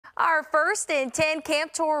Our first and 10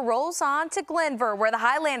 camp tour rolls on to Glenvar, where the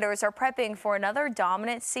Highlanders are prepping for another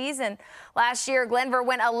dominant season. Last year, Glenvar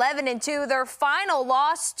went 11-2, their final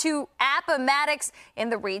loss to Appomattox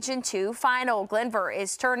in the Region 2 final. Glenvar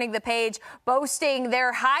is turning the page, boasting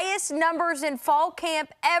their highest numbers in fall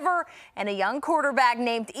camp ever, and a young quarterback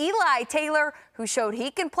named Eli Taylor, who showed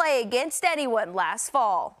he can play against anyone last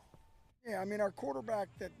fall. Yeah, I mean, our quarterback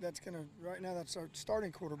that's our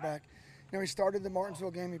starting quarterback. You know, he started the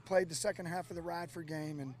Martinsville game. He played the second half of the Radford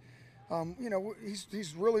game, and you know,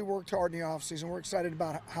 he's really worked hard in the offseason. We're excited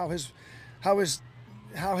about how his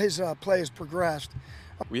play has progressed.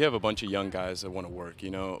 We have a bunch of young guys that want to work,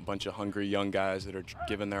 you know, a bunch of hungry young guys that are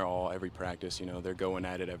giving their all every practice. You know, they're going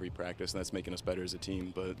at it every practice, and that's making us better as a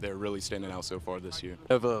team, but they're really standing out so far this year.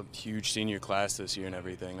 We have a huge senior class this year and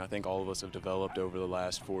everything. I think all of us have developed over the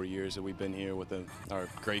last 4 years that we've been here with our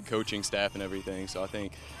great coaching staff and everything, so I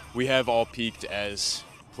think we have all peaked as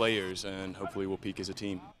players, and hopefully we'll peak as a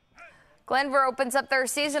team. Glenvar opens up their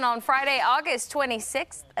season on Friday, August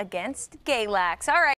 26th against Galax. All right.